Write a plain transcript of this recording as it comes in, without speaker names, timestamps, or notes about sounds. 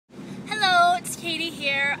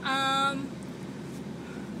here.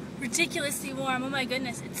 Ridiculously warm. Oh my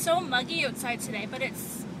goodness. It's so muggy outside today, but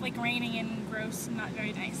it's like raining and gross and not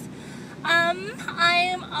very nice.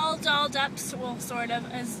 I am all dolled up, well, sort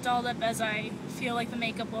of, as dolled up as I feel like the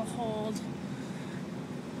makeup will hold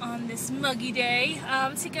on this muggy day,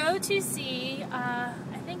 to go to see, I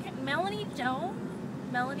think Melanie Doan?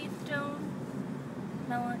 Melanie Doan?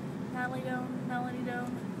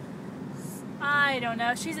 I don't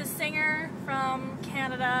know. She's a singer from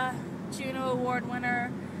Canada, Juno Award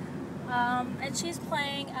winner, and she's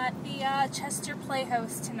playing at the Chester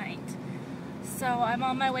Playhouse tonight. So I'm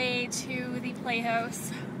on my way to the Playhouse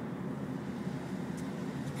to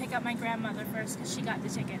pick up my grandmother first because she got the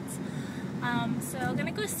tickets. So I'm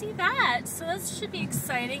gonna go see that. So this should be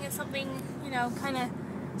exciting. It's something, you know, kind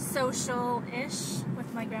of social-ish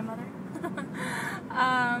with my grandmother.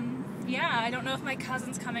 Yeah, I don't know if my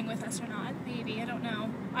cousin's coming with us or not. Maybe, I don't know.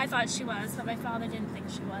 I thought she was, but my father didn't think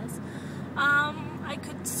she was. I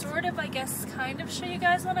could sort of, I guess, kind of show you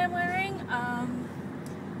guys what I'm wearing.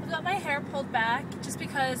 I've got my hair pulled back just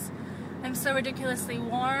because I'm so ridiculously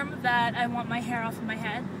warm that I want my hair off of my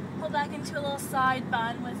head. Pulled back into a little side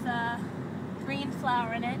bun with green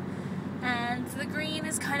flower in it. And the green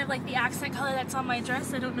is kind of like the accent color that's on my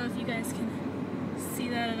dress. I don't know if you guys can see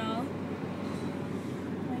that at all.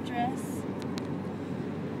 My dress.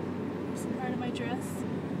 There's part of my dress.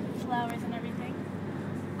 Flowers and everything.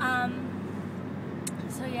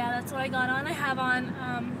 So yeah, that's what I got on. I have on,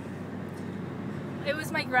 it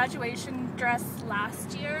was my graduation dress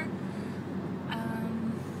last year.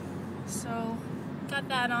 So got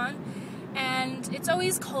that on. And it's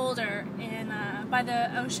always colder in by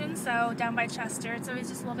the ocean, so down by Chester, it's always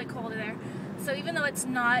just a little bit colder there. So even though it's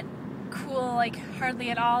not cool, like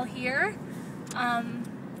hardly at all here, I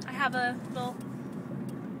have a little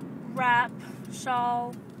wrap,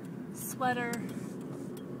 shawl, sweater,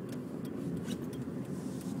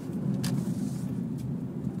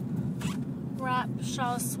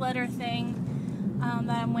 thing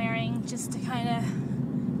that I'm wearing just to kind of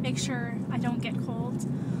make sure I don't get cold.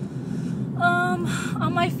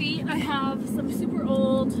 On my feet I have some super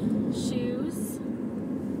old shoes.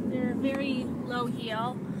 They're very low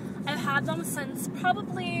heel. I've had them since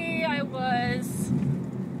probably I was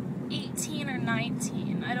 18 or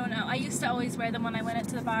 19. I don't know. I used to always wear them when I went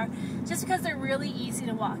into the bar just because they're really easy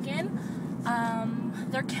to walk in.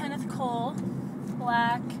 They're Kenneth Cole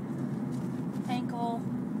black ankle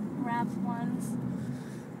wrap ones.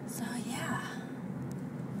 So yeah.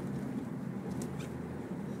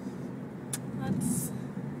 That's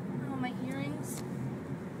all my earrings.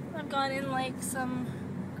 I've got in like some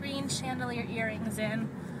green chandelier earrings in.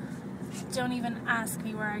 Don't even ask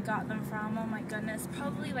me where I got them from. Oh my goodness.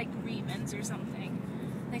 Probably like Reitmans or something.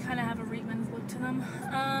 They kind of have a Reitmans look to them.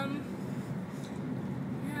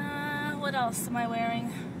 What else am I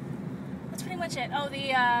wearing? That's pretty much it. Oh,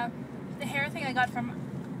 the hair thing I got from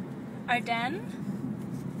Ardennes,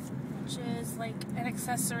 which is like an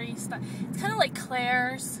accessory stuff. It's kind of like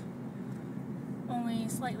Claire's, only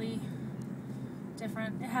slightly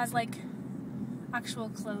different. It has like actual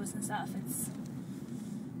clothes and stuff. It's,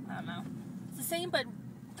 I don't know. It's the same but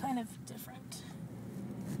kind of different.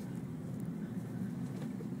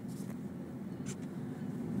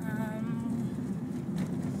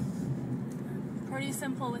 Pretty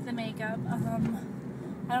simple with the makeup.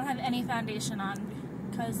 I don't have any foundation on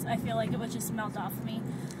because I feel like it would just melt off of me.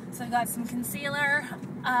 So I've got some concealer,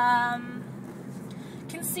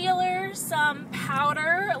 some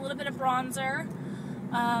powder, a little bit of bronzer,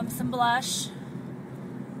 some blush,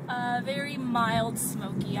 a very mild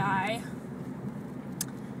smoky eye,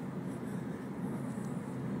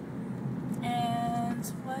 and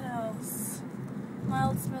what else?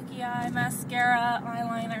 Mild smoky eye, mascara,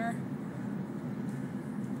 eyeliner,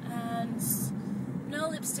 and no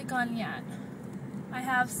lipstick on yet. I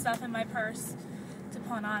have stuff in my purse to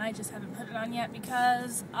put on. I just haven't put it on yet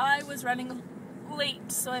because I was running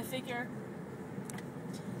late, so I figure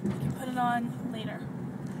I can put it on later.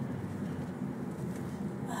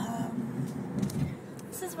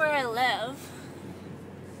 This is where I live.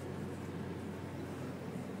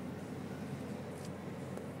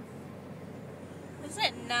 Isn't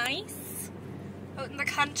it nice? Out in the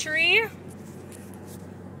country.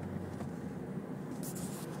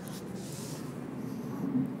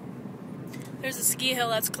 There's a ski hill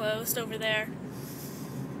that's closed over there.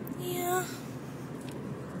 Yeah.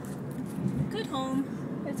 Good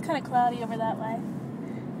home. It's kind of cloudy over that way.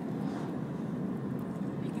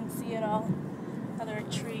 You can see it all. Other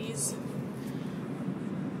trees.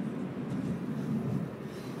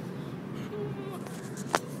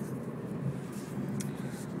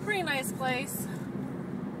 Pretty nice place.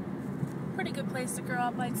 pretty good place to grow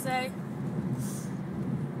up, I'd say.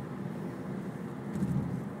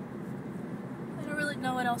 I don't really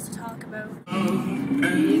know what else to talk about.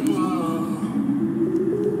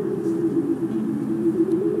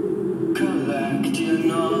 Collect your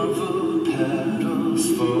novel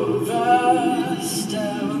petals for the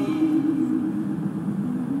stem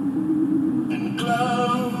and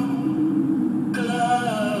glow,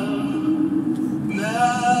 glow,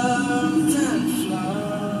 melt and flow.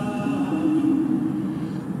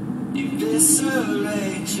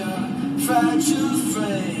 Eviscerate your fragile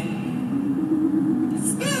frame,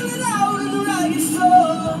 spill it out in the ragged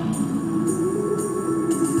flow.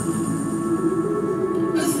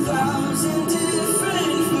 1,000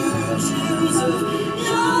 different versions of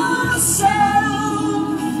yourself.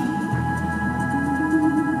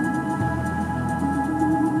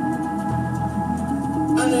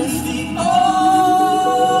 And if the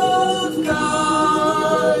old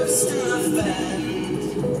gods still offend,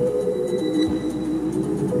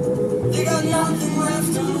 they got nothing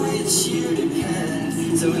left on which you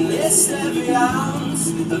depend. So enlist every ounce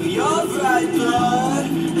of your bright blood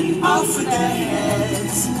and off with their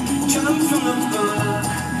heads. Jump from the book,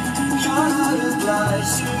 you're not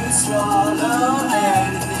obliged to swallow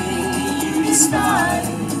anything you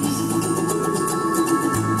despise.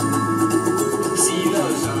 See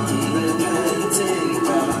those unrepenting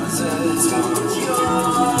buzzards want your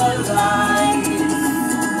life.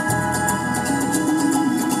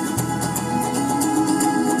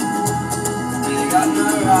 They got no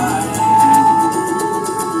right.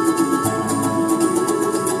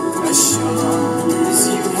 As sure as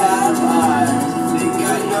you have eyes, they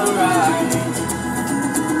got no right.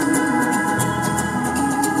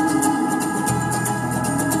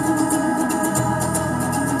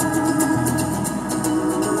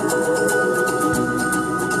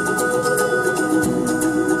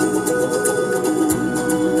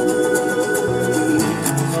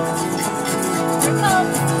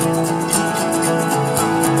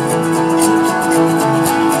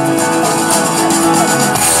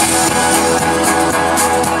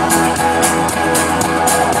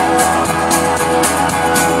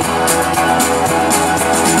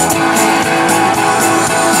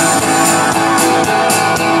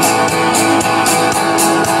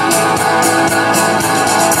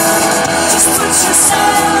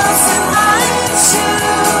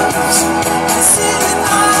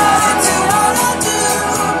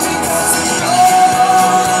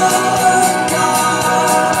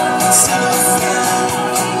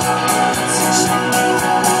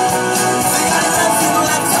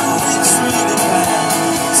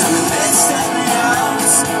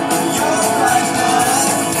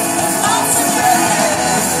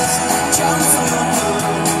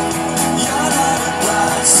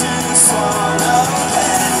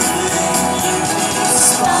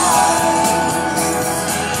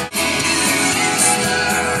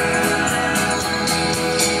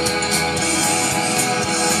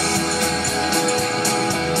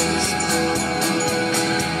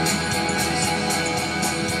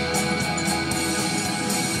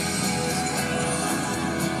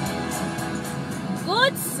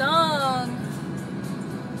 Good song.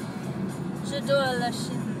 J'adore la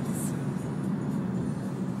Shins.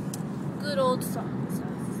 Good old songs.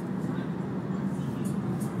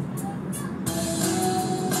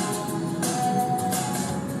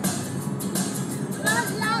 La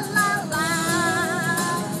la la la.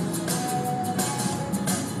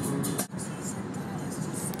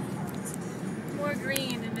 More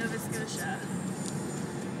green in Nova Scotia.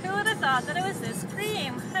 Who would have thought that it was this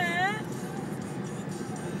green, huh?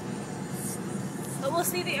 But we'll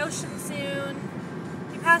see the ocean soon.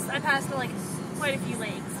 I passed like quite a few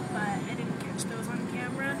lakes, but I didn't catch those on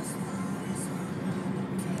camera.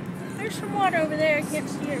 There's some water over there. I can't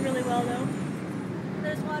see it really well though.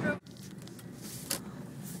 There's water.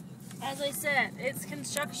 As I said, it's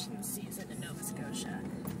construction season in Nova Scotia.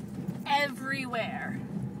 Everywhere.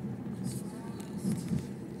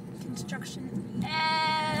 Construction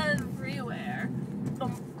everywhere.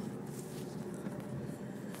 Boom.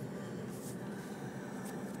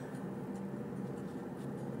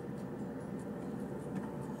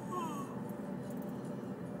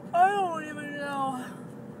 I don't even know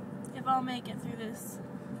if I'll make it through this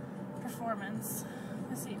performance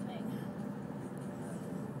this evening.